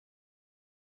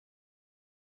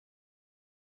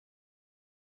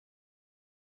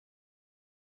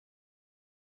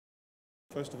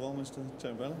First of all, Mr.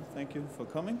 Tarabella, thank you for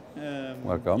coming.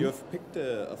 Welcome. You have picked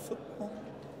a football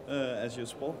as your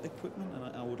sport equipment,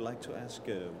 and I would like to ask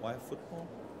why football?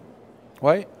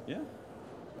 Why? Yeah.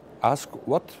 Ask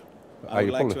what? I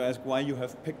would like to ask why you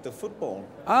have picked the football.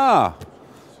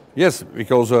 Yes,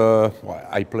 because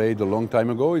I played a long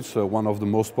time ago. It's one of the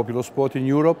most popular sports in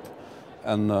Europe,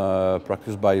 and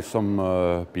practiced by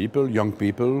some people, young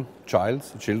people,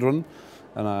 children.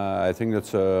 And I think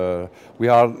that we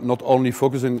are not only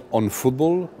focusing on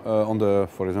football,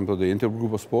 for example, the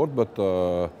intergroup of sport, but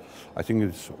I think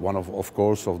it's one of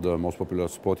course, of the most popular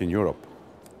sport in Europe.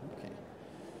 Okay.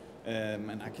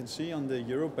 And I can see on the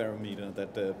Eurobarometer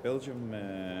that Belgium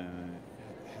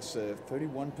has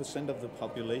 31% of the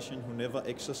population who never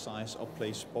exercise or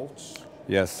play sports.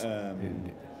 Yes.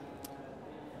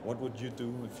 What would you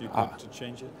do if you could to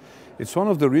change it? It's one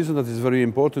of the reasons that it's very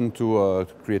important to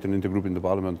create an intergroup in the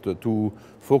parliament, to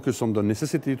focus on the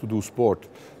necessity to do sport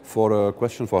for a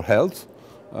question for health.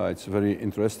 It's very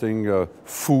interesting,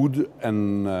 food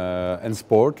and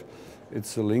sport.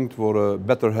 It's linked for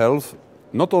better health,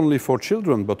 not only for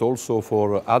children, but also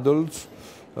for adults,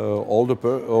 older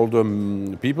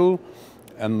people.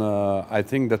 And I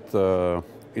think that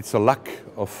it's a lack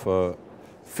of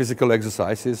physical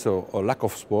exercises or lack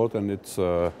of sport, and it's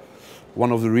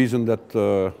one of the reasons that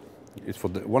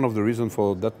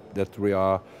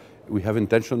we have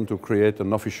intention to create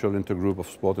an official intergroup of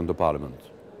sport in the parliament.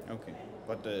 Okay,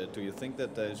 but do you think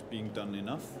that there is being done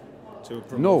enough to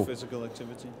promote physical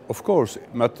activity? Of course,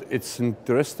 but it's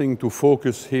interesting to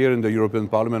focus here in the European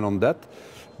Parliament on that,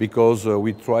 because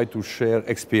we try to share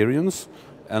experience.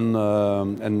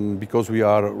 And because we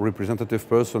are a representative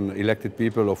person, elected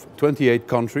people of 28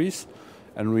 countries,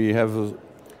 and we have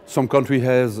some country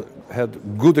has had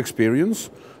good experience,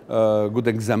 good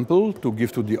example to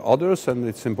give to the others, and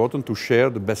it's important to share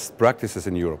the best practices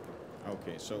in Europe.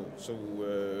 Okay, so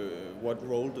what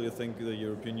role do you think the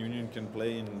European Union can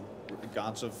play in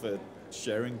regards of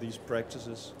sharing these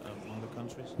practices among the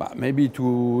countries? Maybe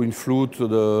to influence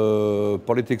the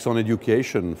politics on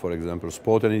education, for example.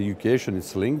 Sport and education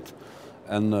is linked,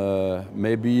 and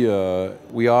maybe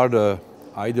we are the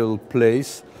ideal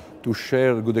place to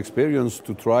share good experience,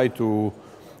 to try to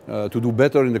do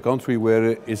better in the country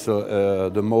where is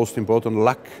the most important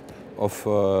lack of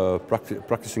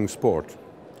practicing sport.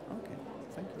 Okay,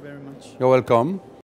 thank you very much. You're welcome.